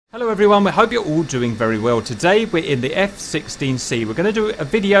Hello everyone, we hope you're all doing very well. Today we're in the F-16C. We're going to do a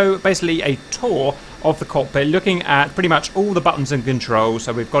video, basically a tour of the cockpit, looking at pretty much all the buttons and controls.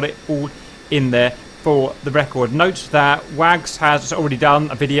 So we've got it all in there for the record. Note that Wags has already done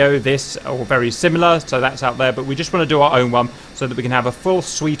a video, this or very similar, so that's out there. But we just want to do our own one so that we can have a full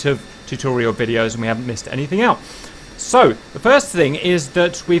suite of tutorial videos and we haven't missed anything out. So the first thing is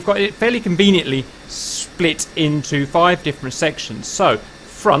that we've got it fairly conveniently split into 5 different sections. So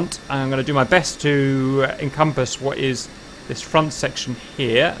front, I'm going to do my best to encompass what is this front section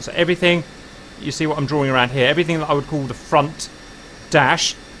here. So everything, you see what I'm drawing around here, everything that I would call the front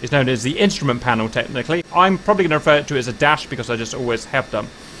dash is known as the instrument panel technically. I'm probably going to refer to it as a dash because I just always have done.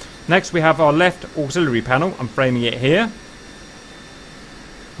 Next we have our left auxiliary panel, I'm framing it here.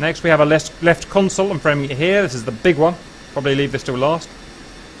 Next we have our left console, I'm framing it here, this is the big one, probably leave this till last.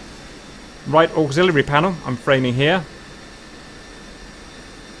 Right auxiliary panel, I'm framing here.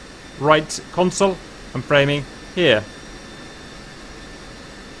 Right console, I'm framing here.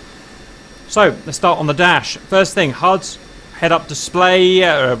 So let's start on the dash. First thing, HUD, head-up display,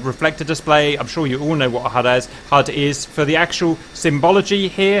 reflector display. I'm sure you all know what a HUD is. For the actual symbology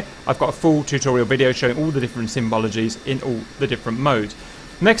here, I've got a full tutorial video showing all the different symbologies in all the different modes.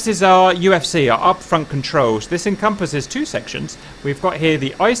 Next is our UFC, our up-front controls. This encompasses 2 sections. We've got here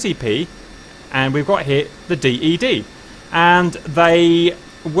the ICP and we've got here the DED. And they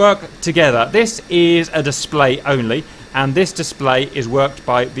work together. This is a display only, and this display is worked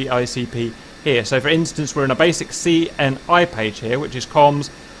by the ICP here. So for instance, we're in a basic CNI page here, which is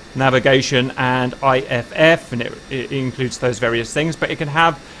comms, navigation and IFF, and it includes those various things, but it can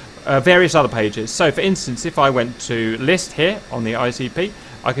have various other pages. So for instance, if I went to list here on the ICP,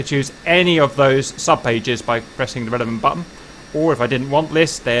 I could choose any of those sub-pages by pressing the relevant button, or if I didn't want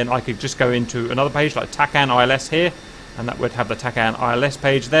list, then I could just go into another page like TACAN ILS here, and that would have the TACAN ILS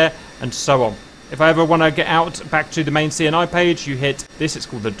page there, and so on. If I ever want to get out back to the main CNI page, you hit this, it's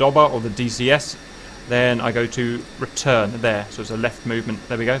called the DOBA or the DCS, then I go to return there, so it's a left movement,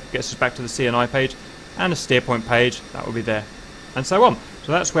 there we go, gets us back to the CNI page, and a steer point page, that will be there, and so on.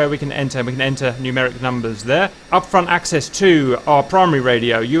 So that's where we can enter numeric numbers there. Upfront access to our primary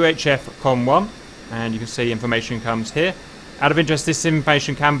radio, UHF COM1, and you can see information comes here. Out of interest, this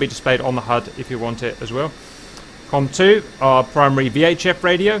information can be displayed on the HUD if you want it as well. COM2, our primary VHF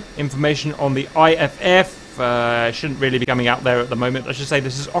radio, information on the IFF, shouldn't really be coming out there at the moment. I should say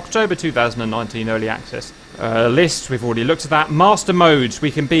this is October 2019 early access. List, we've already looked at that. Master modes,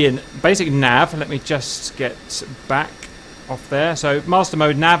 we can be in basic nav. Let me just get back off there. So master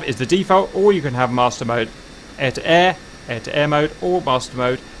mode nav is the default, or you can have master mode air to air mode, or master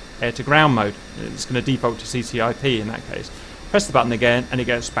mode air to ground mode. It's going to default to CCIP in that case. Press the button again and it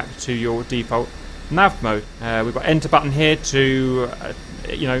goes back to your default nav mode. We've got enter button here to,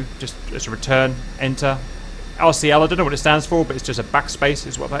 just as a return, enter. RCL, I don't know what it stands for, but it's just a backspace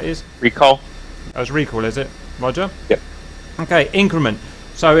is what that is. Recall. Oh, it's recall, is it? Roger? Yep. Okay, increment.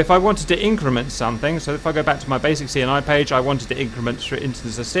 So if I wanted to increment something, so if I go back to my basic CNI page, I wanted to increment, for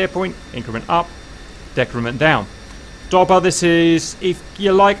instance, a steer point, increment up, decrement down. DOBA, this is, if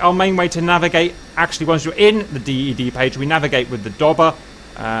you like, our main way to navigate. Actually, once you're in the DED page, we navigate with the DOBA.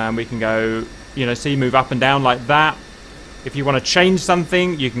 We can go, move up and down like that. If you want to change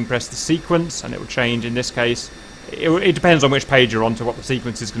something, you can press the sequence and it will change. In this case, it depends on which page you're on to what the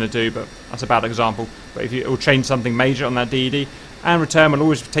sequence is going to do, but that's a bad example. But it will change something major on that DED. And return will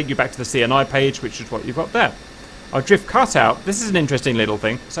always take you back to the CNI page, which is what you've got there. Our drift cutout, this is an interesting little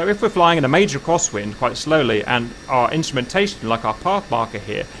thing. So if we're flying in a major crosswind quite slowly and our instrumentation, like our path marker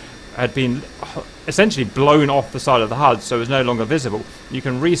here, had been essentially blown off the side of the HUD, so it's no longer visible, you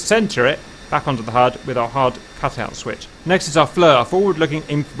can recenter it back onto the HUD with our hard cutout switch. Next is our FLIR, our forward-looking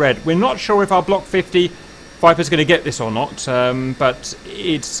infrared. We're not sure if our Block 50 Viper's going to get this or not, but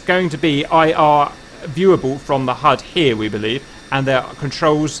it's going to be IR viewable from the HUD here, we believe, and there are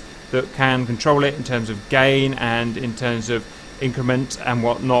controls that can control it in terms of gain and in terms of increment and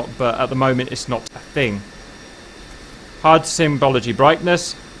whatnot, but at the moment it's not a thing. HUD symbology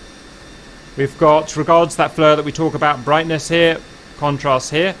brightness. We've got, regards that FLIR that we talk about, brightness here,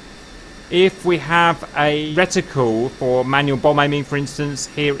 contrast here. If we have a reticle for manual bomb aiming, for instance,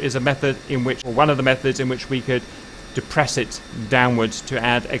 here is a method in which, or one of the methods in which we could depress it downwards to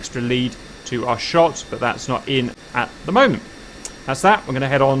add extra lead to our shot, but that's not in at the moment. That's that. We're going to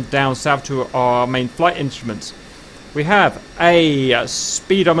head on down south to our main flight instruments. We have a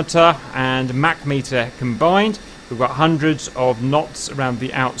speedometer and Mach meter combined. We've got hundreds of knots around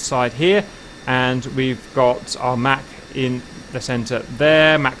the outside here, and we've got our Mach in the center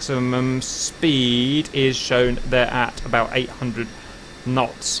there. Maximum speed is shown there at about 800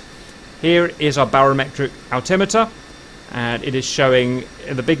 knots. Here is our barometric altimeter, and it is showing,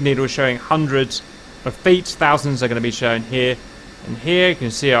 the big needle is showing hundreds of feet, thousands are going to be shown here. And here you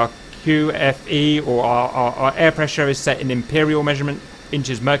can see our QFE, or our air pressure is set in imperial measurement,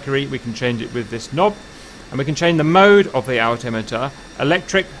 inches mercury. We can change it with this knob. And we can change the mode of the altimeter.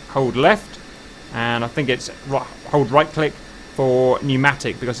 Electric, hold left, and I think it's hold right click for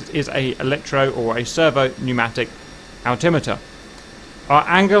pneumatic, because it is a electro or a servo pneumatic altimeter. Our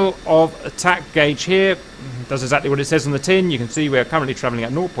angle of attack gauge here does exactly what it says on the tin. You can see we're currently travelling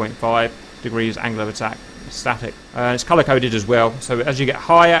at 0.5 degrees angle of attack, static. It's color coded as well, so as you get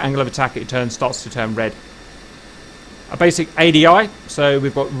higher angle of attack, it starts to turn red. A basic ADI, so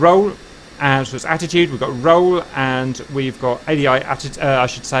we've got roll, and so it's attitude, we've got roll, and we've got ADI, I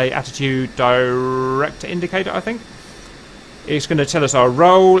should say attitude director indicator, I think. It's going to tell us our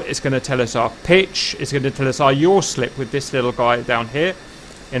roll, it's going to tell us our pitch, it's going to tell us our yaw slip with this little guy down here.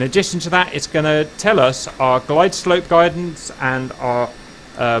 In addition to that, it's going to tell us our glide slope guidance and our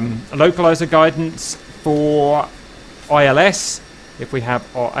localizer guidance for ILS, if we have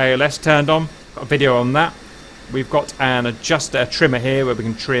our ILS turned on. Got a video on that. We've got an adjuster, a trimmer here, where we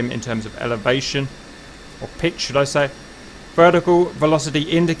can trim in terms of elevation, or pitch should I say. Vertical velocity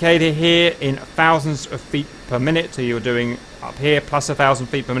indicator here in thousands of feet per minute, so you're doing up here plus 1,000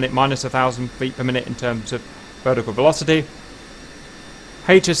 feet per minute, minus 1,000 feet per minute in terms of vertical velocity.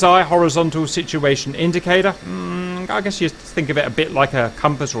 HSI, horizontal situation indicator. I guess you think of it a bit like a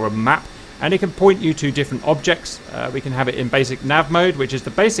compass or a map, and it can point you to different objects. We can have it in basic nav mode, which is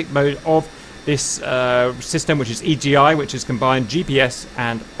the basic mode of this system, which is EGI, which is combined GPS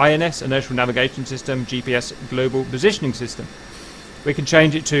and INS, Inertial Navigation System, GPS Global Positioning System. We can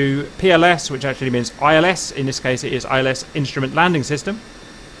change it to PLS, which actually means ILS. In this case, it is ILS Instrument Landing System.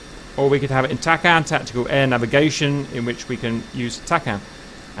 Or we could have it in TACAN, Tactical Air Navigation, in which we can use TACAN.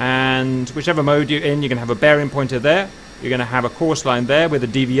 And whichever mode you're in, you're going to have a bearing pointer there. You're going to have a course line there with a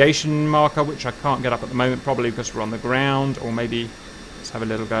deviation marker, which I can't get up at the moment, probably because we're on the ground, or maybe... Let's have a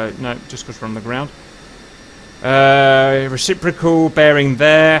little go. No, just because we're on the ground. Reciprocal bearing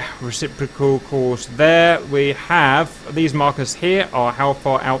there. Reciprocal course there. We have these markers here are how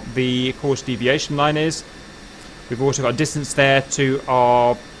far out the course deviation line is. We've also got a distance there to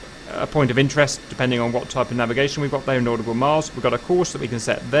our point of interest, depending on what type of navigation we've got there in nautical miles. We've got a course that we can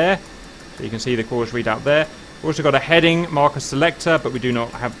set there. So you can see the course readout there. We've also got a heading marker selector, but we do not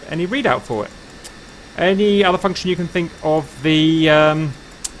have any readout for it. Any other function you can think of the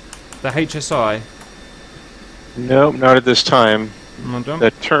HSI? No, not at this time.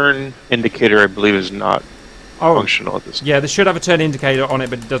 The turn indicator, I believe, is not functional at this time. Yeah, they should have a turn indicator on it,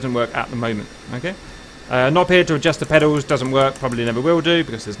 but it doesn't work at the moment. Okay. Knob here to adjust the pedals doesn't work, probably never will do,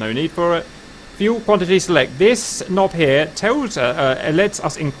 because there's no need for it. Fuel quantity select. This knob here tells, lets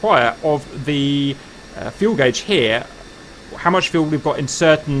us inquire of the fuel gauge here, how much fuel we've got in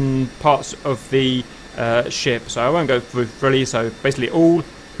certain parts of the ship. So I won't go through fully. So basically all,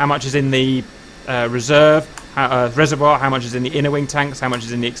 how much is in the reservoir, how much is in the inner wing tanks, how much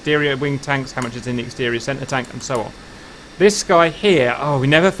is in the exterior wing tanks, how much is in the exterior center tank, and so on. This guy here, we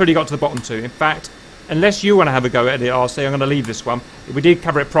never fully got to the bottom two. In fact, unless you want to have a go at it, RC, I'm going to leave this one. We did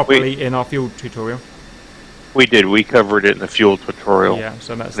cover it properly in our fuel tutorial. We did. We covered it in the fuel tutorial. Yeah,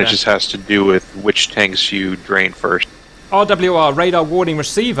 so that's it. Just has to do with which tanks you drain first. RWR, radar warning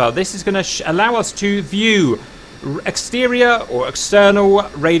receiver. This is going to allow us to view exterior or external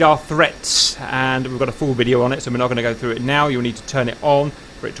radar threats, and we've got a full video on it, so we're not going to go through it now. You'll need to turn it on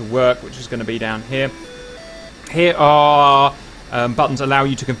for it to work, which is going to be down here. Here are buttons allow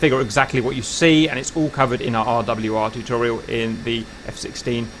you to configure exactly what you see, and it's all covered in our RWR tutorial in the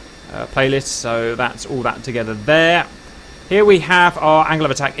F-16 playlist, so that's all that together there. Here we have our angle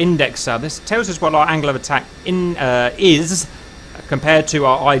of attack indexer. This tells us what our angle of attack is compared to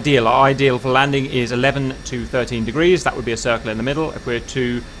our ideal. Our ideal for landing is 11 to 13 degrees. That would be a circle in the middle. If we're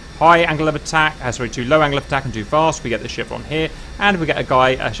too high angle of attack, too low angle of attack and too fast, we get the chevron here. And if we get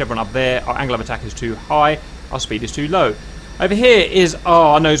a chevron up there, our angle of attack is too high, our speed is too low. Over here is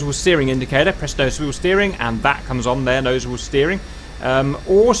our nose wheel steering indicator. Press nose wheel steering, and that comes on there, nose wheel steering.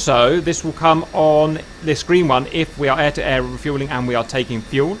 Also, this will come on this green one if we are air-to-air refueling and we are taking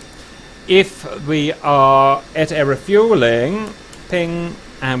fuel. If we are air-to-air refueling, ping,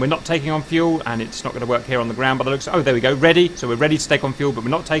 and we're not taking on fuel, and it's not going to work here on the ground, but it looks, oh, there we go, ready. So we're ready to take on fuel, but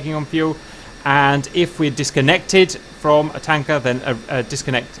we're not taking on fuel. And if we're disconnected from a tanker, then a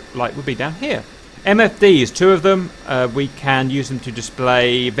disconnect light would be down here. MFDs, two of them. We can use them to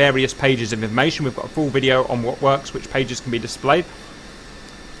display various pages of information. We've got a full video on what works, which pages can be displayed.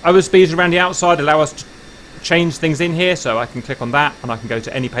 Other speeds around the outside allow us to change things in here, so I can click on that and I can go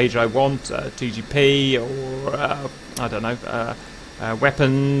to any page I want, TGP or I don't know,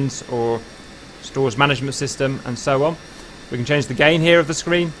 weapons or stores management system and so on. We can change the gain here of the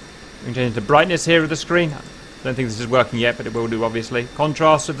screen. We can change the brightness here of the screen. I don't think this is working yet, but it will do obviously.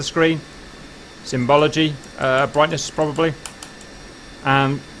 Contrast of the screen, symbology, brightness probably,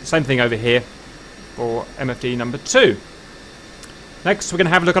 and same thing over here for MFD number 2. Next, we're going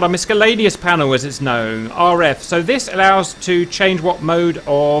to have a look at our miscellaneous panel, as it's known, RF. So this allows to change what mode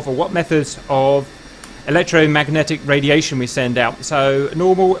of, or what methods of electromagnetic radiation we send out. So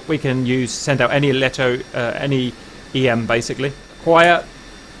normal, we can send out any any EM basically. Quiet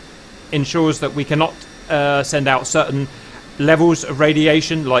ensures that we cannot send out certain levels of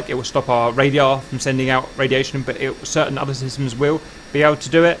radiation, like it will stop our radar from sending out radiation, but certain other systems will be able to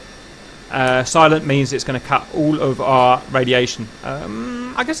do it. Silent means it's going to cut all of our radiation.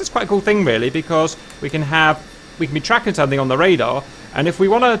 I guess it's quite a cool thing really, because we can be tracking something on the radar, and if we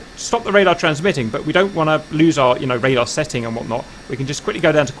want to stop the radar transmitting but we don't want to lose our radar setting and whatnot, we can just quickly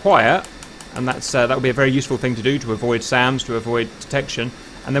go down to quiet, and that would be a very useful thing to do to avoid SAMs, to avoid detection,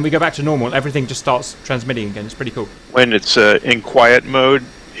 and then we go back to normal and everything just starts transmitting again. It's pretty cool. When it's in quiet mode,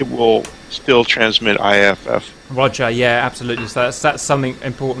 it will still transmit IFF. Roger, yeah, absolutely. So that's something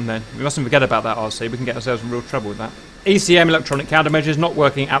important then. We mustn't forget about that, RC. We can get ourselves in real trouble with that. ECM, electronic countermeasure, is not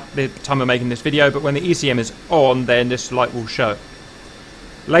working at the time of making this video, but when the ECM is on, then this light will show.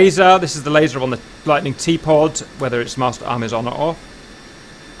 Laser, this is the laser on the Lightning T-Pod, whether its master arm is on or off.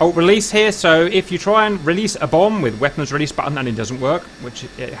 Alt release here, so if you try and release a bomb with weapons release button and it doesn't work, which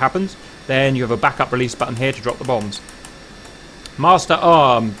it happens, then you have a backup release button here to drop the bombs. Master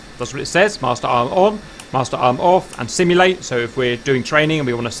arm, that's what it says, master arm on, master arm off, and simulate. So if we're doing training and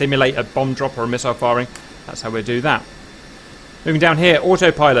we want to simulate a bomb drop or a missile firing, that's how we do that. Moving down here,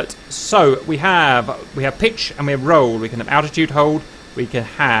 autopilot. So we have pitch and we have roll. We can have altitude hold. We can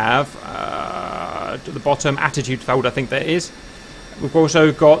have at the bottom attitude hold, I think that is. We've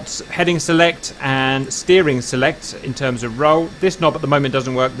also got heading select and steering select in terms of roll. This knob at the moment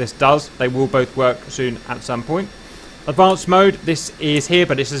doesn't work. This does. They will both work soon at some point. Advanced mode, this is here,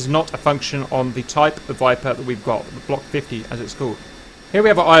 but this is not a function on the type of Viper that we've got, the Block 50 as it's called. Here we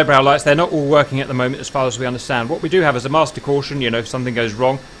have our eyebrow lights. They're not all working at the moment as far as we understand. What we do have is a master caution. If something goes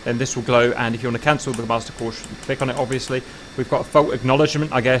wrong, then this will glow, and if you want to cancel the master caution, click on it obviously. We've got a fault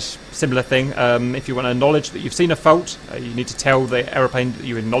acknowledgement, I guess, similar thing. If you want to acknowledge that you've seen a fault, you need to tell the aeroplane that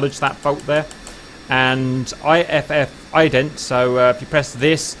you acknowledge that fault there. And IFF ident, so if you press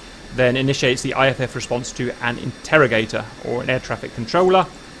this, then initiates the IFF response to an interrogator or an air traffic controller.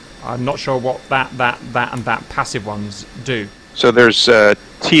 I'm not sure what that and that passive ones do. So there's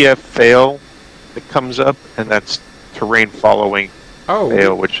TF fail that comes up, and that's terrain following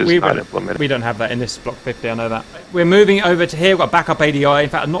fail, which is not implemented. We don't have that in this Block 50, I know that. We're moving over to here, we've got backup ADI. In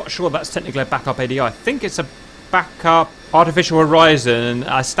fact, I'm not sure that's technically a backup ADI. I think it's a backup artificial horizon.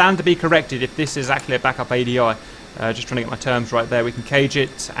 I stand to be corrected if this is actually a backup ADI. Just trying to get my terms right there. We can cage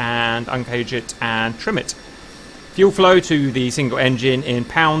it and uncage it and trim it. Fuel flow to the single engine in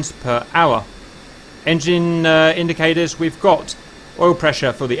pounds per hour. Engine indicators, we've got oil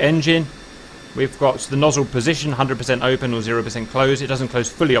pressure for the engine. We've got the nozzle position, 100% open or 0% closed. It doesn't close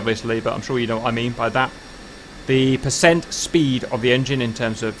fully, obviously, but I'm sure you know what I mean by that. The percent speed of the engine in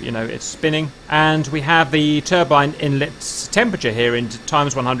terms of, its spinning. And we have the turbine inlet temperature here in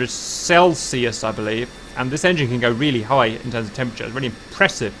times 100 Celsius, I believe. And this engine can go really high in terms of temperature. It's a really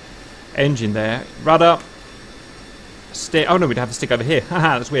impressive engine there. Rudder. Oh no, we'd have the stick over here.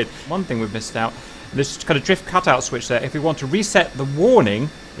 Haha, that's weird. One thing we've missed out. This kind of drift cutout switch there. If we want to reset the warning,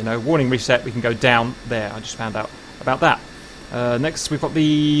 warning reset, we can go down there. I just found out about that. Next, we've got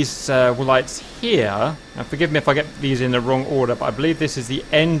these lights here. Now, forgive me if I get these in the wrong order, but I believe this is the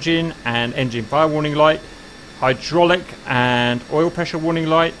engine and engine fire warning light, hydraulic and oil pressure warning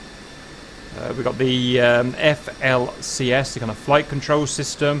light. We've got the FLCS, the kind of flight control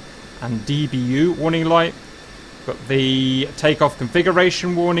system, and DBU warning light. We've got the takeoff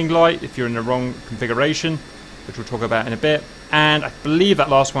configuration warning light if you're in the wrong configuration, which we'll talk about in a bit. And I believe that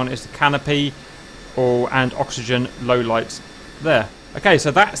last one is the canopy and oxygen low lights there. Okay, so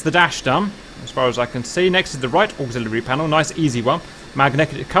that's the dash done, as far as I can see. Next is the right auxiliary panel, nice easy one.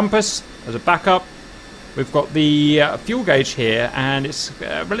 Magnetic compass as a backup. We've got the fuel gauge here, and it's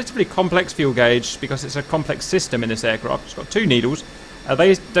a relatively complex fuel gauge because it's a complex system in this aircraft. It's got two needles.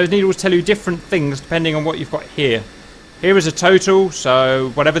 Those needles tell you different things depending on what you've got here. Here is a total, so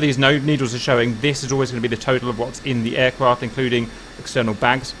whatever these needles are showing, this is always going to be the total of what's in the aircraft, including external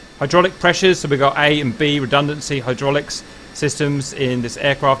bags. Hydraulic pressures, so we've got A and B redundancy hydraulics systems in this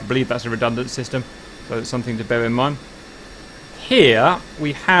aircraft. I believe that's a redundant system. So it's something to bear in mind. Here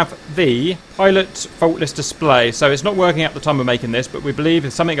we have the pilot faultless display. So it's not working at the time of making this, but we believe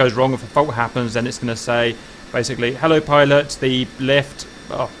if something goes wrong, if a fault happens, then it's going to say basically, hello pilot, the left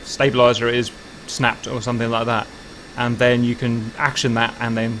stabilizer is snapped or something like that. And then you can action that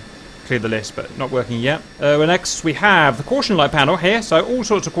and then clear the list, but not working yet. Next we have the caution light panel here. So all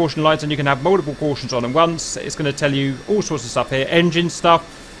sorts of caution lights, and you can have multiple cautions on at once. It's going to tell you all sorts of stuff here. Engine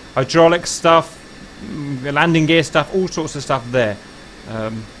stuff, hydraulic stuff, landing gear stuff, all sorts of stuff there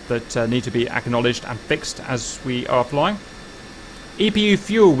that need to be acknowledged and fixed as we are flying. EPU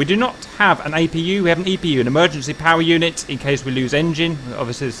fuel. We do not have an APU. We have an EPU, an emergency power unit, in case we lose engine.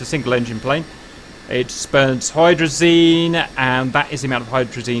 Obviously it's a single engine plane. It burns hydrazine, and that is the amount of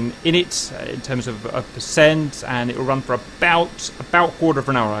hydrazine in it in terms of percent, and it will run for about a quarter of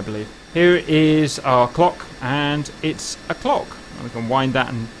an hour, I believe. Here is our clock, and it's a clock. We can wind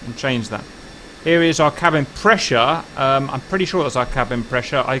that and change that. Here is our cabin pressure. I'm pretty sure that's our cabin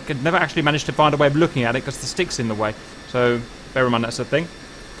pressure. I could never actually manage to find a way of looking at it because the stick's in the way. So bear in mind that's a thing.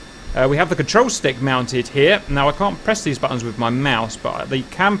 We have the control stick mounted here. Now I can't press these buttons with my mouse, but you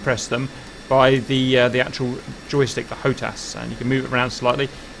can press them by the actual joystick, the HOTAS, and you can move it around slightly.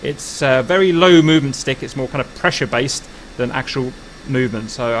 It's a very low movement stick. It's more kind of pressure based than actual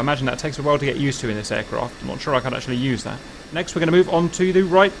movement. So I imagine that takes a while to get used to in this aircraft. I'm not sure I can actually use that. Next we're going to move on to the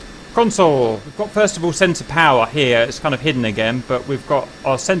right console. We've got first of all sensor power here. It's kind of hidden again, but we've got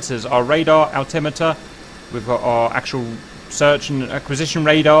our sensors, our radar, altimeter, we've got our actual search and acquisition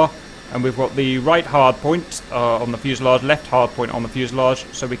radar, and we've got the right hard point on the fuselage, left hard point on the fuselage,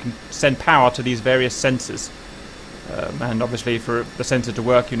 so we can send power to these various sensors. And obviously for the sensor to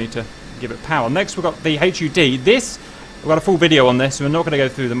work you need to give it power. Next we've got the HUD. We've got a full video on this, so we're not going to go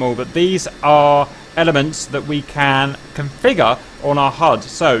through them all, but these are elements that we can configure on our HUD.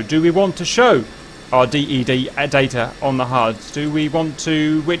 So do we want to show our DED data on the HUD? Do we want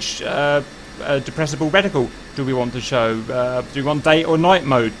to, which depressible reticle do we want to show? Do we want day or night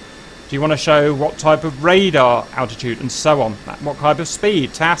mode? Do you want to show what type of radar altitude and so on? What type of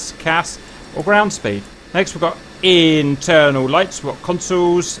speed, TAS, CAS or ground speed? Next we've got internal lights. We've got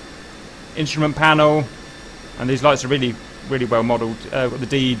consoles, instrument panel, and these lights are really well modelled. We've got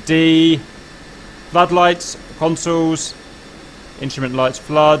the DED, floodlights, consoles, instrument lights,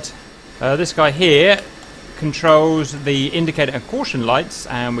 flood. This guy here controls the indicator and caution lights,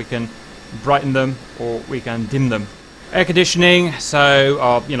 and we can brighten them or we can dim them. Air conditioning, so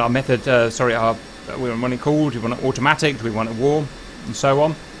our method, we want it cool, do we want it automatic, do we want it warm, and so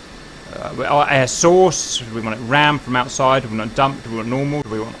on. Our air source, do we want it ram from outside, do we want it dump, do we want normal, do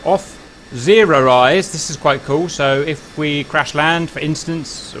we want off. Zero eyes, this is quite cool, so if we crash land, for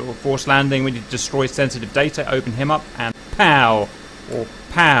instance, or force landing, we need to destroy sensitive data, open him up, and POW, or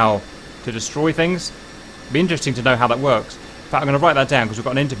POW, to destroy things. It'd be interesting to know how that works. In fact, I'm going to write that down because we've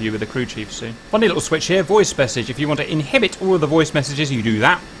got an interview with the crew chief soon. Funny little switch here, voice message. If you want to inhibit all of the voice messages, you do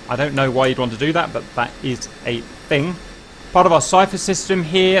that. I don't know why you'd want to do that, but that is a thing. Part of our cipher system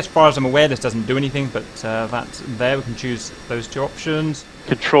here, as far as I'm aware, this doesn't do anything, but that's there. We can choose those two options.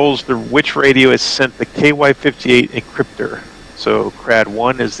 Controls which radio is sent the KY-58 encryptor. So CRAD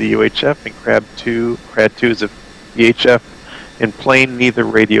 1 is the UHF and CRAD 2 is the VHF. In plane, neither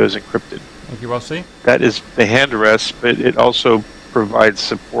radio is encrypted. Thank you, Wellesley. That is the hand rest, but it also provides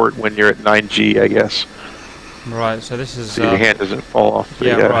support when you're at 9G, I guess. Right, so this is... So your hand doesn't fall off.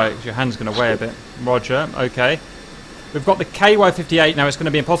 Yeah, right, your hand's going to weigh a bit. Roger, okay. We've got the KY-58. Now, it's going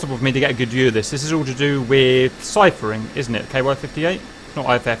to be impossible for me to get a good view of this. This is all to do with ciphering, isn't it? KY-58?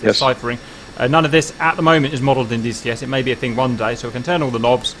 Not IFF, it's yes. ciphering. None of this, at the moment, is modelled in DCS. It may be a thing one day, so we can turn all the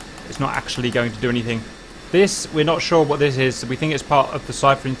knobs. It's not actually going to do anything. This, we're not sure what this is. We think it's part of the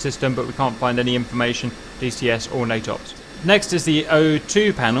ciphering system, but we can't find any information, DCS or NATOPS. Next is the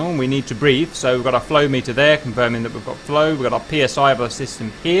O2 panel. We need to breathe, so we've got our flow meter there, confirming that we've got flow. We've got our PSI of our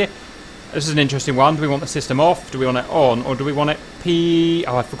system here. This is an interesting one. Do we want the system off? Do we want it on? Or do we want it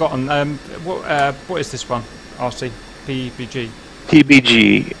Oh, I've forgotten. What is this one? RC? PBG?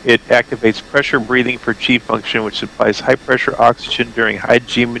 PBG. It activates pressure breathing for G function, which supplies high pressure oxygen during high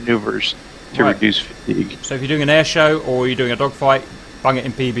G maneuvers to reduce fatigue. So if you're doing an air show or you're doing a dogfight, bung it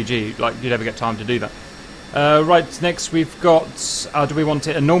in PBG. Like, you never get time to do that. Right, next we've got, do we want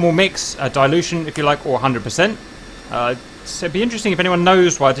it a normal mix, a dilution, if you like, or 100%? So it'd be interesting if anyone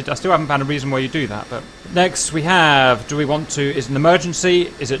knows why I still haven't found a reason why you do that. But next we have, do we want to, is it an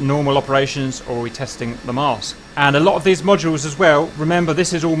emergency, is it normal operations, or are we testing the mask? And a lot of these modules as well, remember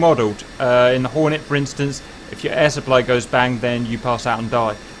this is all modelled. In the Hornet, for instance, if your air supply goes bang, then you pass out and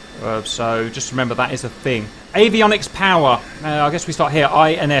die. So just remember that is a thing. Avionics power. I guess we start here.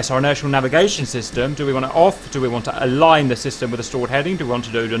 INS, our inertial navigation system. Do we want it off? Do we want to align the system with a stored heading? Do we want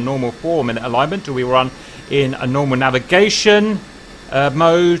to do the normal 4-minute alignment? Do we run in a normal navigation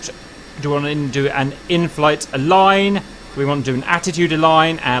mode? Do we want to do an in-flight align? Do we want to do an attitude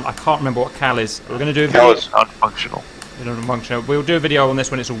align? And I can't remember what CAL is. We're going to do CAL is unfunctional. We'll do a video on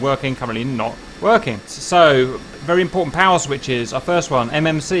this when it's all working. Currently not working. So, very important power switches. Our first one,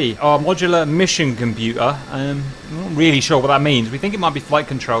 MMC, our modular mission computer. I'm not really sure what that means. We think it might be flight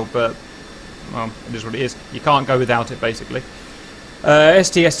control, but well, it is what it is. You can't go without it, basically.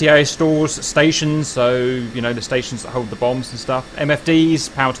 STA stores stations, so you know the stations that hold the bombs and stuff.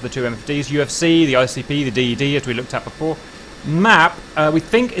 MFDs, power to the 2 MFDs. UFC, the ICP, the DED, as we looked at before. Map, we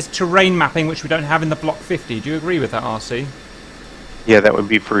think is terrain mapping, which we don't have in the Block 50. Do you agree with that, RC? Yeah, that would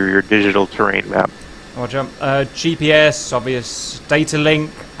be for your digital terrain map. Roger. GPS, obvious data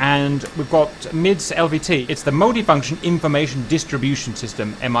link, and we've got MIDS LVT. It's the Multifunction Information Distribution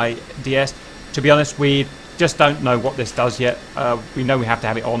System, MIDS. To be honest, we just don't know what this does yet. We know we have to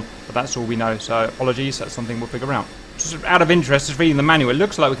have it on, but that's all we know. So apologies, that's something we'll figure out. Just out of interest, just reading the manual, it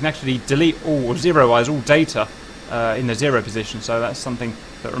looks like we can actually delete all or zeroize all data in the 0 position, so that's something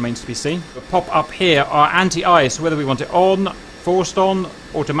that remains to be seen. We'll pop up here our anti-ice, whether we want it on, forced on,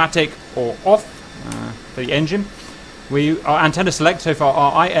 automatic, or off for the engine. Our antenna select, so for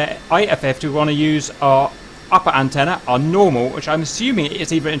our IFF, do we want to use our upper antenna, our normal, which I'm assuming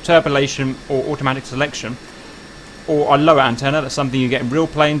is either interpolation or automatic selection, or our lower antenna. That's something you get in real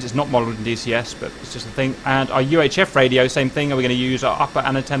planes. It's not modelled in DCS, but it's just a thing. And our UHF radio, same thing. Are we going to use our upper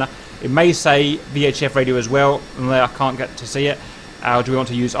antenna? It may say VHF radio as well, and I can't get to see it. Do we want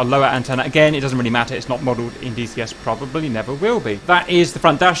to use our lower antenna? Again, it doesn't really matter. It's not modelled in DCS, probably never will be. That is the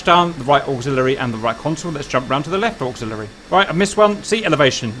front dash done, the right auxiliary, and the right console. Let's jump round to the left auxiliary. Right, I missed one. Seat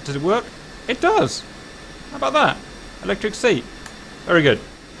elevation. Does it work? It does. How about that? Electric seat. Very good.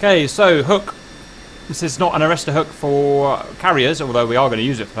 Okay, so hook. This is not an arrestor hook for carriers, although we are going to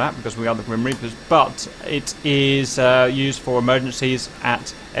use it for that because we are the Grim Reapers, but it is used for emergencies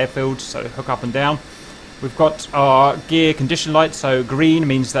at airfields, so hook up and down. We've got our gear condition light, so green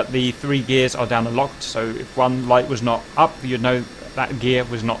means that the 3 gears are down and locked, so if one light was not up, you'd know that gear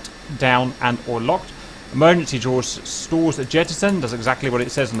was not down and or locked. Emergency stores a jettison, does exactly what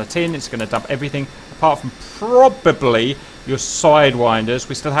it says on the tin. It's going to dump everything apart from probably your sidewinders.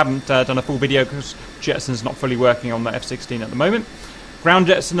 We still haven't done a full video because jettison's not fully working on the F-16 at the moment. Ground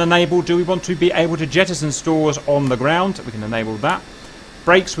jettison enabled. Do we want to be able to jettison stores on the ground? We can enable that.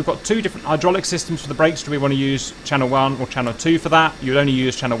 Brakes, we've got 2 different hydraulic systems for the brakes. Do we want to use channel 1 or channel 2 for that? You'd only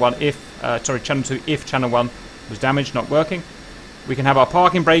use channel 1 if, channel 2 if channel 1 was damaged, not working. We can have our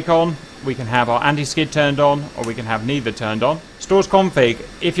parking brake on, we can have our anti-skid turned on, or we can have neither turned on. Stores config.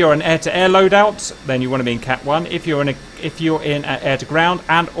 If you're an air-to-air loadout, then you want to be in Cat 1. If you're in air-to-ground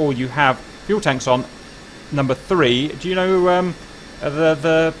and or you have fuel tanks on, number 3. Do you know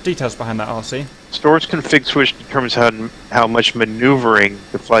the details behind that, RC? Stores config switch determines how much maneuvering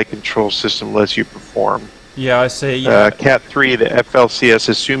the flight control system lets you perform. Yeah, I see. Yeah. Cat 3, the FLCS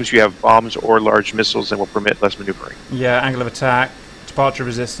assumes you have bombs or large missiles and will permit less maneuvering. Yeah, angle of attack, departure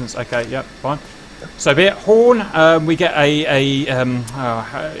resistance. Okay, yep, fine. So be it. Horn, we get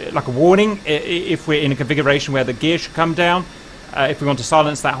like a warning if we're in a configuration where the gear should come down. If we want to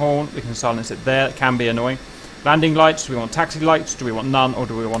silence that horn, we can silence it there. It can be annoying. Landing lights, do we want taxi lights? Do we want none, or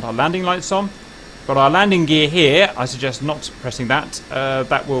do we want our landing lights on? Got our landing gear here. I suggest not pressing that.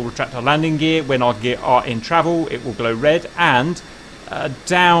 That will retract our landing gear. When our gear are in travel, it will glow red. And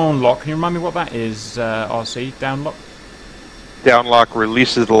down lock. Can you remind me what that is, RC? Down lock? Down lock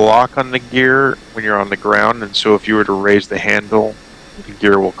releases the lock on the gear when you're on the ground, and so if you were to raise the handle, the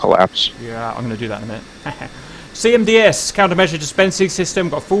gear will collapse. Yeah, I'm going to do that in a minute. CMDS, countermeasure dispensing system.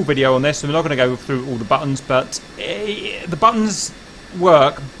 Got a full video on this, so we're not going to go through all the buttons, but the buttons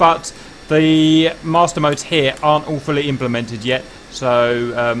work, but the master modes here aren't all fully implemented yet.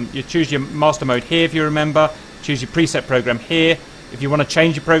 So you choose your master mode here if you remember, choose your preset program here. If you want to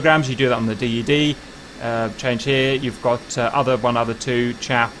change your programs, you do that on the DED. Change here. You've got other 2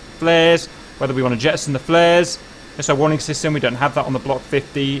 chaff flares. Whether we want to jettison the flares. It's a warning system. We don't have that on the Block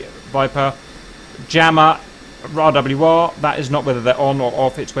 50 Viper. Jammer, RWR. That is not whether they're on or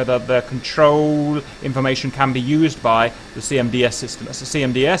off. It's whether the control information can be used by the CMDS system. That's the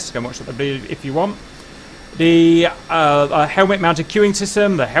CMDS. Go and watch that if you want. The helmet-mounted queuing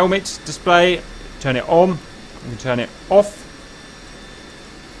system. The helmet display. Turn it on. We can turn it off.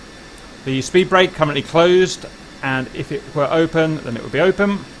 The speed brake currently closed, and if it were open, then it would be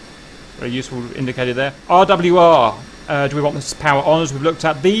open. Very useful indicator there. RWR, do we want this power on? As we've looked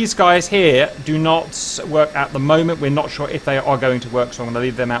at, these guys here do not work at the moment. We're not sure if they are going to work, so I'm going to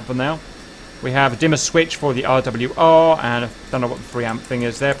leave them out for now. We have a dimmer switch for the RWR, and I don't know what the 3 amp thing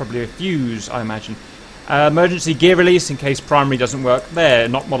is there. Probably a fuse, I imagine. Emergency gear release in case primary doesn't work. There,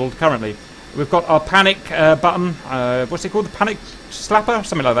 not modelled currently. We've got our panic button. What's it called? The panic slapper?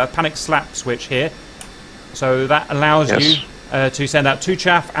 Something like that. Panic slap switch here. So that allows you to send out 2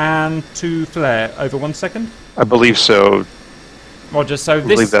 chaff and 2 flare over 1 second. I believe so. Roger. So I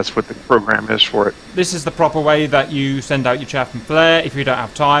believe that's what the program is for it. This is the proper way that you send out your chaff and flare. If you don't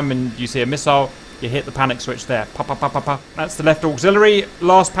have time and you see a missile, you hit the panic switch there. Pa, pa, pa, pa, pa. That's the left auxiliary.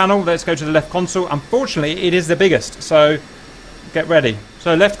 Last panel, let's go to the left console. Unfortunately, it is the biggest, so get ready.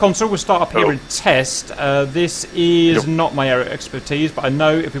 So left console, we'll start up here and test. This is not my area of expertise, but I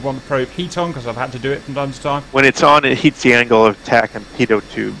know if we want the probe heat on, because I've had to do it from time to time. When it's on, it heats the angle of attack and pitot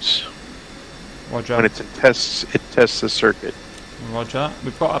tubes. Roger. When it's in tests, it tests the circuit. Roger.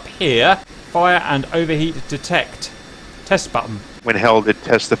 We've got up here, fire and overheat detect. Test button. When held, it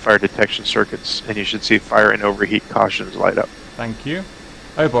tests the fire detection circuits, and you should see fire and overheat cautions light up. Thank you.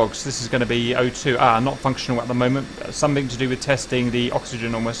 O-Box, this is going to be O2. Not functional at the moment. Something to do with testing the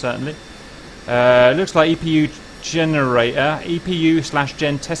oxygen, almost certainly. Looks like EPU generator.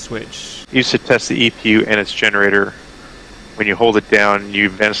 EPU/gen test switch. You should test the EPU and its generator. When you hold it down, you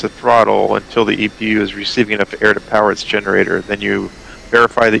advance the throttle until the EPU is receiving enough air to power its generator. Then you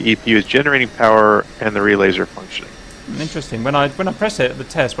verify the EPU is generating power and the relays are functioning. Interesting. When I press it at the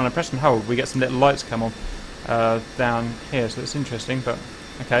test, when I press and hold, we get some little lights come on down here, so it's interesting, but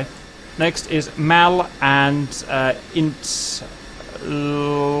okay. Next is MAL and int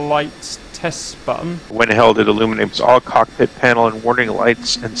light test button. When held, it illuminates all cockpit panel and warning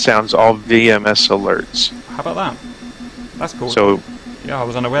lights and sounds all VMS alerts. How about that? That's cool. So yeah, I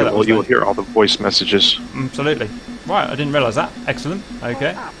was unaware that was you'll hear all the voice messages. Absolutely. Right, I didn't realise that. Excellent.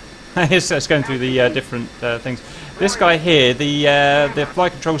 Okay. It's going through the different things. This guy here, the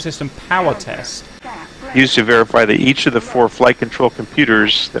flight control system power test. Used to verify that each of the 4 flight control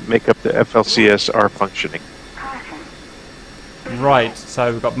computers that make up the FLCS are functioning. Right,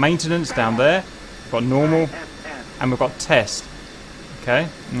 so we've got maintenance down there, we've got normal, and we've got test. Okay,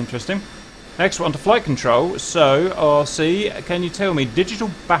 interesting. Next, we're on to flight control. So, RC, can you tell me, digital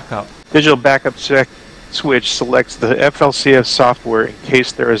backup? Digital backup switch selects the FLCS software in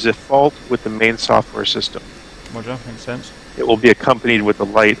case there is a fault with the main software system. Roger, makes sense. It will be accompanied with the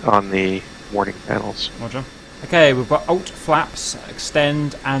light on the warning panels. Roger. Okay, we've got alt flaps,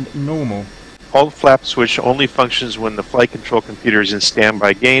 extend, and normal. Alt flap switch only functions when the flight control computer is in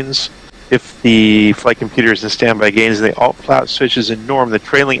standby gains. If the flight computer is in standby gains and the alt flap switch is in norm, the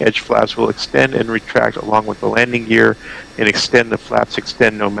trailing edge flaps will extend and retract along with the landing gear, and the flaps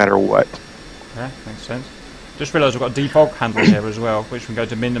extend no matter what. Okay, makes sense. Just realised we've got a defog handle here as well, which can go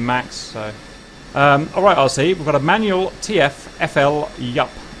to min and max. So, alright, RC, we've got a manual TF FL yup.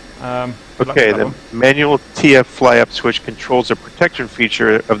 Okay, the manual TF fly-up switch controls the protection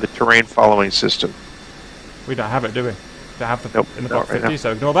feature of the terrain following system. We don't have it, do we? Don't have the in the not Block 50, right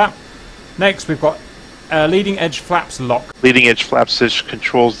so ignore that. Next, we've got leading edge flaps lock. Leading edge flap switch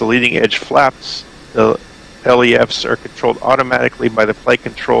controls the leading edge flaps. The LEFs are controlled automatically by the flight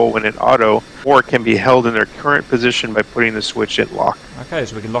control when in auto, or can be held in their current position by putting the switch in lock. Okay,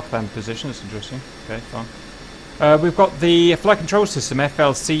 so we can lock them in position. That's interesting. Okay, fine. We've got the flight control system,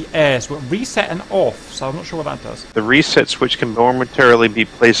 FLCS, reset and off, so I'm not sure what that does. The reset switch can momentarily be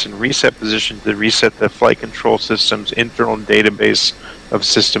placed in reset position to reset the flight control system's internal database of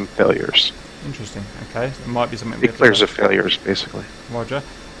system failures. Interesting, okay. It might be something it clears the failures, basically. Roger.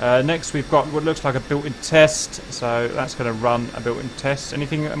 Next we've got what looks like a built-in test, so that's going to run a built-in test.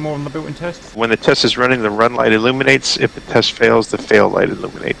 Anything more on the built-in test? When the test is running, the run light illuminates. If the test fails, the fail light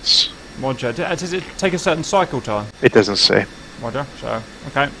illuminates. Roger. Does it take a certain cycle time? It doesn't say. Roger, so,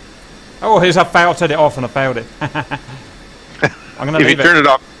 okay. Oh, here's I turned it off and I failed it. I'm gonna if you turn it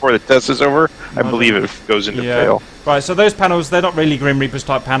off before the test is over, I believe it goes into fail. Right, so those panels, they're not really Grim Reapers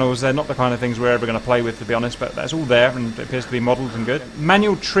type panels. They're not the kind of things we're ever going to play with, to be honest, but that's all there and it appears to be modelled and good.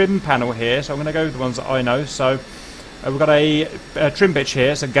 Manual trim panel here, so I'm going to go with the ones that I know. So we've got a trim bitch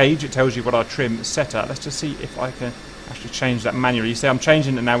here. It's a gauge. It tells you what our trim is set at. Let's just see if I can actually change that manually. You see, I'm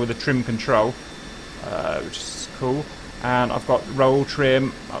changing it now with the trim control, which is cool. And I've got roll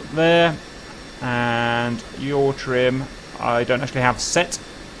trim up there, and your trim I don't actually have set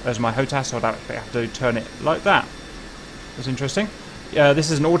as my HOTAS, so I'd actually have to turn it like that. That's interesting.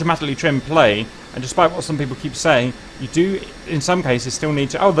 This is an automatically trimmed plane, and despite what some people keep saying, you do, in some cases, still need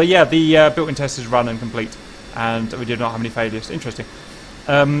to... Oh, the built-in test is run and complete, and we did not have any failures. Interesting.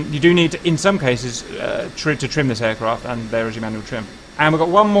 You do need, in some cases, to trim this aircraft, and there is your manual trim. And we've got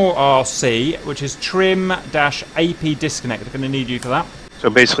one more RC, which is trim-AP disconnect. I'm going to need you for that. So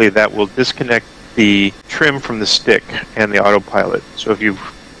basically that will disconnect the trim from the stick and the autopilot. So if you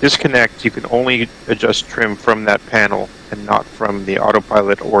disconnect, you can only adjust trim from that panel and not from the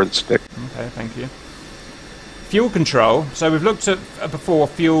autopilot or the stick. Okay, thank you. Fuel control. So we've looked at before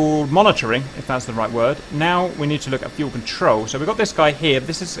fuel monitoring, if that's the right word. Now we need to look at fuel control. So we've got this guy here.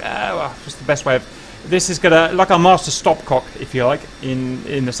 This is just the best way of... This is gonna, like our master stopcock, if you like,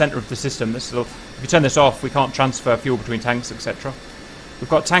 in the center of the system. This will, if you turn this off, we can't transfer fuel between tanks, etc. We've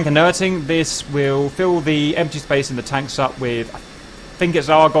got tank inerting. This will fill the empty space in the tanks up with, I think it's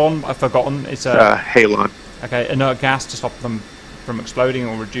argon. I've forgotten. It's a halon. Okay, inert gas to stop them from exploding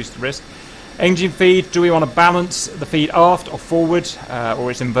or reduce the risk. Engine feed. Do we want to balance the feed aft or forward,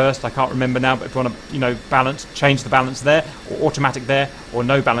 or it's inversed? I can't remember now. But if you want to, balance, change the balance there, or automatic there, or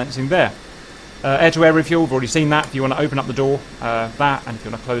no balancing there. Air-to-air refuel, we've already seen that. If you want to open up the door, that, and if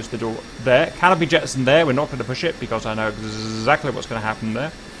you want to close the door there. Canopy jettison there, we're not going to push it because I know exactly what's going to happen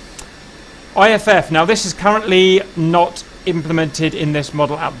there. IFF, now this is currently not implemented in this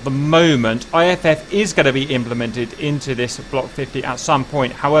model at the moment. IFF is going to be implemented into this Block 50 at some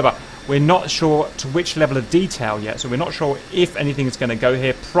point. However, we're not sure to which level of detail yet, so we're not sure if anything is going to go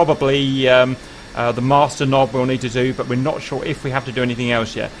here. Probably the master knob we'll need to do, but we're not sure if we have to do anything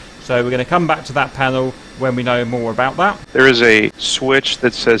else yet. So we're going to come back to that panel when we know more about that. There is a switch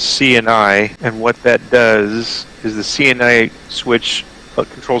that says CNI, and what that does is the CNI switch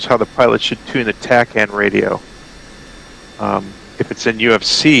controls how the pilot should tune the TACAN radio. If it's in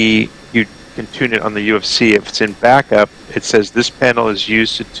UFC, you can tune it on the UFC. If it's in backup, it says this panel is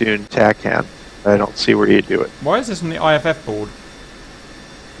used to tune TACAN. I don't see where you do it. Why is this on the IFF board?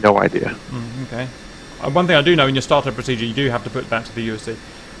 No idea. Okay. One thing I do know, in your startup procedure, you do have to put that to the UFC.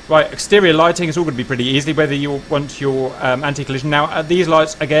 Right, exterior lighting is all going to be pretty easy, whether you want your anti-collision. Now, these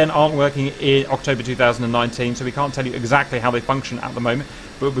lights, again, aren't working in October 2019, so we can't tell you exactly how they function at the moment.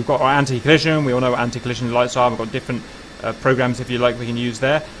 But we've got our anti-collision. We all know what anti-collision lights are. We've got different programs, if you like, we can use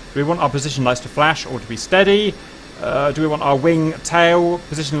there. Do we want our position lights to flash or to be steady? Do we want our wing tail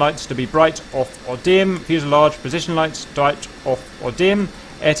position lights to be bright, off, or dim? Fuselage position lights, bright, off, or dim?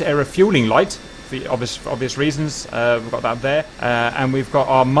 Air-to-air refueling light. For obvious reasons, we've got that there, and we've got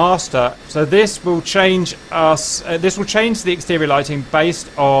our master. So this will change us. This will change the exterior lighting based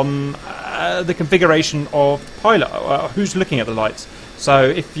on the configuration of the pilot, who's looking at the lights. So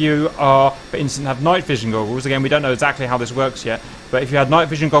if you are, for instance, have night vision goggles. Again, we don't know exactly how this works yet, but if you had night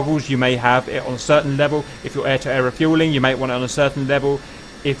vision goggles, you may have it on a certain level. If you're air-to-air refueling, you may want it on a certain level.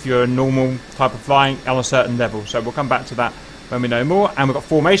 If you're a normal type of flying, on a certain level. So we'll come back to that when we know more. And we've got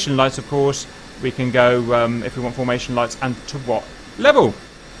formation lights, of course. We can go, if we want formation lights, and to what level.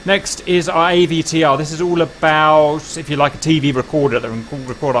 Next is our AVTR. This is all about, if you like, a TV recorder that can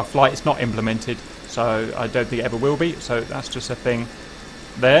record our flight. It's not implemented, so I don't think it ever will be. So that's just a thing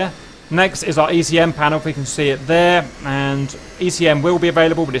there. Next is our ECM panel, if we can see it there. And ECM will be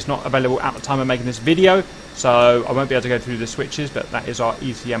available, but it's not available at the time of making this video. So I won't be able to go through the switches, but that is our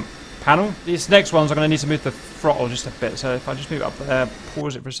ECM panel. These next ones, I'm going to need to move the throttle just a bit. So if I just move it up there,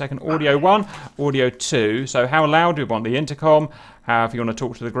 pause it for a second. Audio 1, audio 2. So how loud do you want the intercom? How, if you want to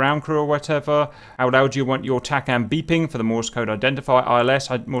talk to the ground crew or whatever. How loud do you want your TACAN beeping for the Morse code identifier,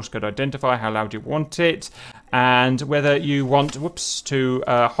 ILS Morse code identifier? How loud do you want it? And whether you want, to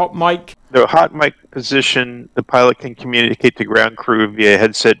hot mic. The hot mic position, the pilot can communicate to ground crew via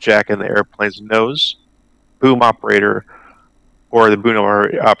headset jack in the airplane's nose, boom operator, or the boom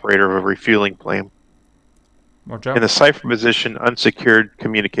operator of a refueling plane. Roger. In the cipher position, unsecured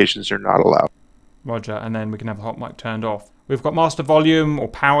communications are not allowed. Roger, and then we can have the hot mic turned off. We've got master volume, or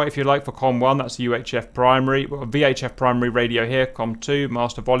power if you like, for COM 1, that's the UHF primary. We've got a VHF primary radio here, COM 2,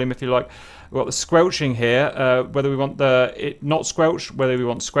 master volume if you like. We've got the squelching here, whether we want it not squelched, whether we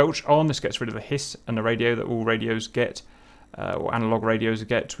want squelch on. This gets rid of the hiss and the radio that all radios get, or analog radios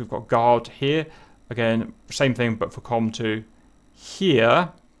get. We've got guard here. Again, same thing, but for COM 2 here.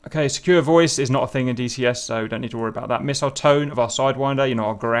 Okay, secure voice is not a thing in DCS, so we don't need to worry about that. Missile tone of our Sidewinder,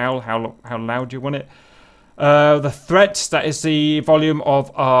 our growl, how loud do you want it? The threat, that is the volume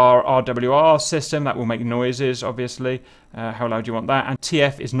of our RWR system. That will make noises, obviously. How loud do you want that? And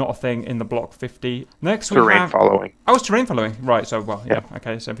TF is not a thing in the Block 50. Next, terrain following. Oh, it's terrain following. Right, so, well, yeah.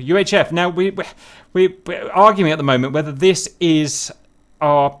 Okay, so for UHF. Now, we're arguing at the moment whether this is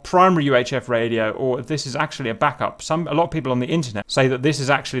our primary UHF radio, or if this is actually a backup. A lot of people on the internet say that this is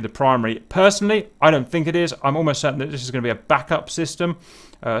actually the primary. Personally, I don't think it is. I'm almost certain that this is going to be a backup system.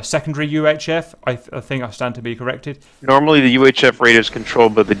 Secondary UHF, I think I stand to be corrected. Normally the UHF radio is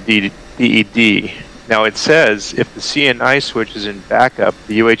controlled by the DED. Now it says if the CNI switch is in backup,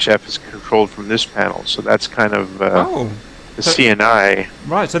 the UHF is controlled from this panel. So that's kind of the CNI.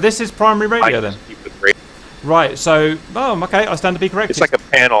 Right, so this is primary radio then? Right, so, okay, I stand to be corrected. It's like a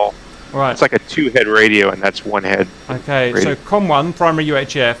panel. Right. It's like a two-head radio, and that's one head. Okay, radio. So COM1, primary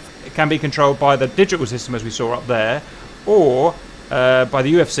UHF, it can be controlled by the digital system, as we saw up there, or by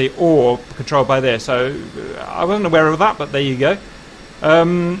the UFC, or controlled by this. So I wasn't aware of that, but there you go.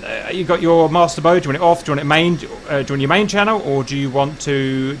 You got your master mode. Do you want it off? Do you want it main? Do you want your main channel, or do you want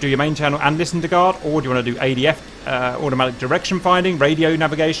to do your main channel and listen to guard, or do you want to do ADF, automatic direction finding? Radio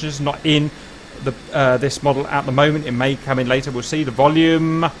navigation is not in the this model at the moment. It may come in later. We'll see the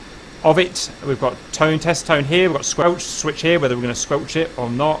volume of it. We've got tone, test tone here. We've got squelch switch here, whether we're going to squelch it or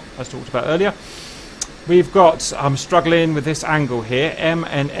not, as talked about earlier. We've got, I'm struggling with this angle here, M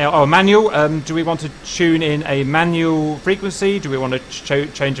and L. Oh, manual. Do we want to tune in a manual frequency? Do we want to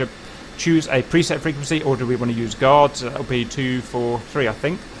choose a preset frequency, or do we want to use guard? So that'll be 2, 4, 3, I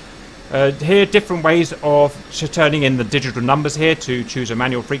think. Here, different ways of turning in the digital numbers here to choose a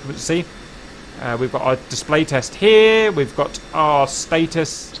manual frequency. We've got our display test here. We've got our status.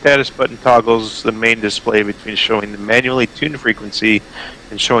 Status button toggles the main display between showing the manually tuned frequency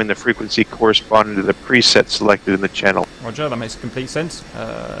and showing the frequency corresponding to the preset selected in the channel. Roger, that makes complete sense.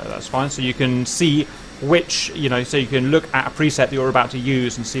 That's fine. So you can see which, so you can look at a preset that you're about to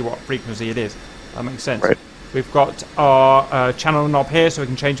use and see what frequency it is. That makes sense. Right. We've got our channel knob here, so we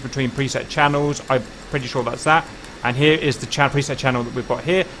can change between preset channels. I'm pretty sure that's that. And here is the preset channel that we've got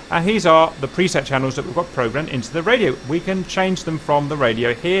here. And these are the preset channels that we've got programmed into the radio. We can change them from the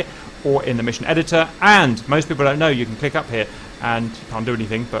radio here or in the mission editor. And most people don't know you can click up here and you can't do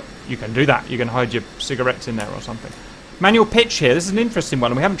anything, but you can do that. You can hide your cigarettes in there or something. Manual pitch here. This is an interesting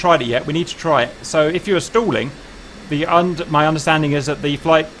one, and we haven't tried it yet. We need to try it. So if you're stalling, my understanding is that the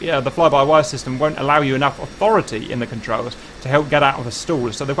fly-by-wire system won't allow you enough authority in the controls to help get out of a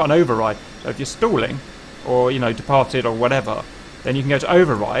stall. So they've got an override. So if you're stalling, or departed or whatever, then you can go to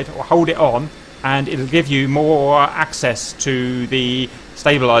override or hold it on, and it'll give you more access to the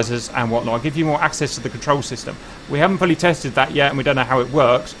stabilizers and whatnot, give you more access to the control system. We haven't fully tested that yet, and we don't know how it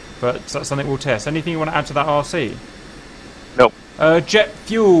works, but that's something we'll test. Anything you want to add to that, RC? Nope. Jet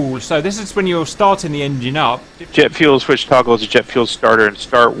fuel. So this is when you're starting the engine up. Jet fuel switch toggles a jet fuel starter. In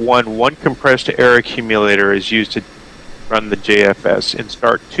start 1, one compressed air accumulator is used to run the JFS. In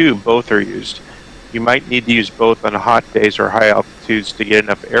start 2, both are used. You might need to use both on hot days or high altitudes to get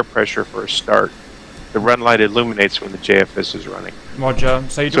enough air pressure for a start. The run light illuminates when the JFS is running. Roger.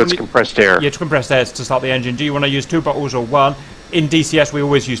 So it's compressed air. Yeah, it's compressed air to start the engine. Do you want to use 2 bottles or 1? In DCS, we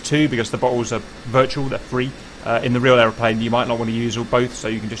always use 2 because the bottles are virtual, they're free. In the real aeroplane, you might not want to use both, so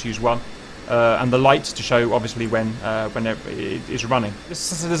you can just use 1. And the lights to show, obviously, when it is running.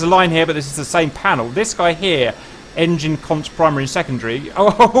 There's a line here, but this is the same panel. This guy here, engine comps primary and secondary.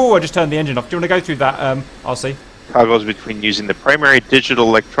 Oh, I just turned the engine off. Do you want to go through that, RC? Toggles between using the primary digital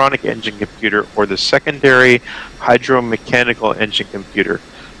electronic engine computer or the secondary hydromechanical engine computer.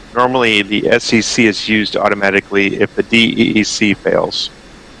 Normally, the SEC is used automatically if the DEC fails.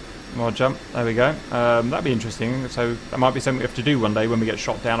 Roger. There we go. That'd be interesting. So that might be something we have to do one day when we get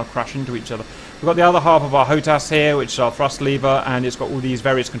shot down or crash into each other. We've got the other half of our HOTAS here, which is our thrust lever, and it's got all these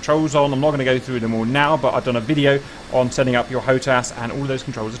various controls on. I'm not going to go through them all now, but I've done a video on setting up your HOTAS, and all those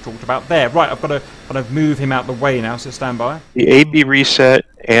controls are talked about there. Right, I've got to kind of move him out the way now, so stand by. The AB reset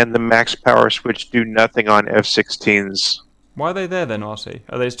and the max power switch do nothing on F-16s. Why are they there then, RC?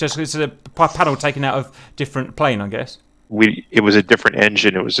 Are they it's a panel taken out of different plane, I guess? It was a different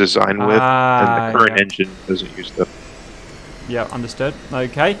engine it was designed with, and the current engine doesn't use them. Yeah, understood.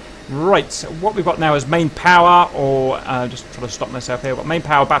 Okay. Right, so what we've got now is main power, or just trying to stop myself here. We've got main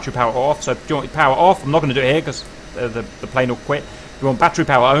power, battery power off. So if you want power off, I'm not going to do it here because the plane will quit. If you want battery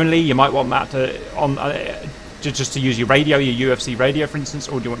power only, you might want that just to use your radio, your UFC radio, for instance,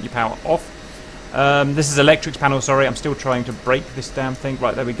 or do you want your power off? This is electrics panel, sorry, I'm still trying to break this damn thing.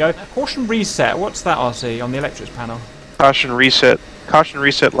 Right, there we go. Caution reset, what's that, RC, on the electrics panel? Caution reset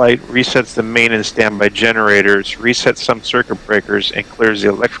light resets the main and standby generators, resets some circuit breakers, and clears the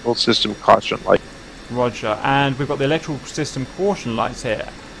electrical system caution light. Roger, and we've got the electrical system caution lights here.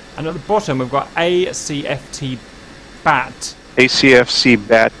 And at the bottom we've got ACFT BAT. ACFC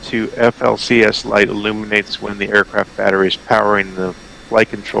BAT to FLCS light illuminates when the aircraft battery is powering the flight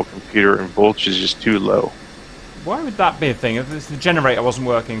control computer and voltage is too low. Why would that be a thing? If the generator wasn't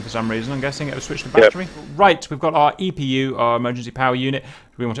working for some reason, I'm guessing it was switched to battery. Yep. Right, we've got our EPU, our emergency power unit. Do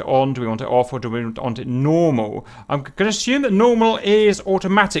we want it on, do we want it off, or do we want it normal? I'm going to assume that normal is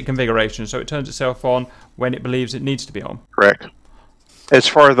automatic configuration, so it turns itself on when it believes it needs to be on. Correct. As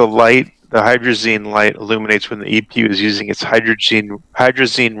far as the light, the hydrazine light illuminates when the EPU is using its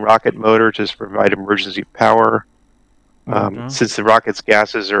hydrazine rocket motor to provide emergency power. Since the rocket's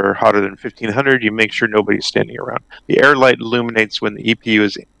gases are hotter than 1500, you make sure nobody's standing around. The air light illuminates when the EPU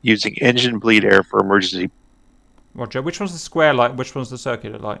is using engine bleed air for emergency. Roger. Which one's the square light? Which one's the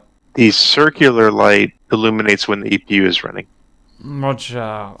circular light? The circular light illuminates when the EPU is running.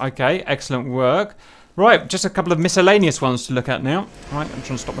 Roger. Okay, excellent work. Right, just a couple of miscellaneous ones to look at now. Right, I'm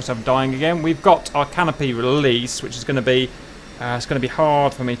trying to stop myself dying again. We've got our canopy release, which is going to be it's going to be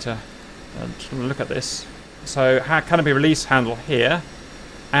hard for me to look at this. So, canopy release handle here,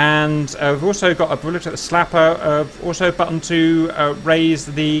 and we've also got a look at the slapper. Also, a button to raise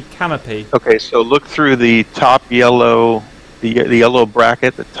the canopy. Okay, so look through the top yellow, the yellow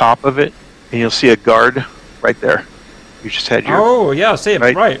bracket, the top of it, and you'll see a guard right there. You just had your... Oh, yeah, I see it.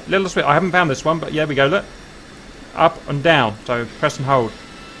 Right. Little switch. I haven't found this one, but yeah, we go. Look. Up and down. So press and hold.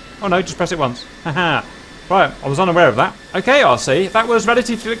 Oh, no, just press it once. Haha. Right, I was unaware of that. Okay, RC. That was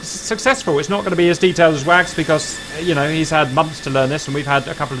relatively successful. It's not going to be as detailed as Wax because, you know, he's had months to learn this and we've had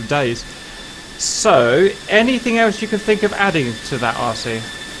a couple of days. So, anything else you can think of adding to that,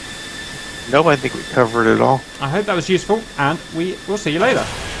 RC? No, I think we covered it all. I hope that was useful, and we will see you later.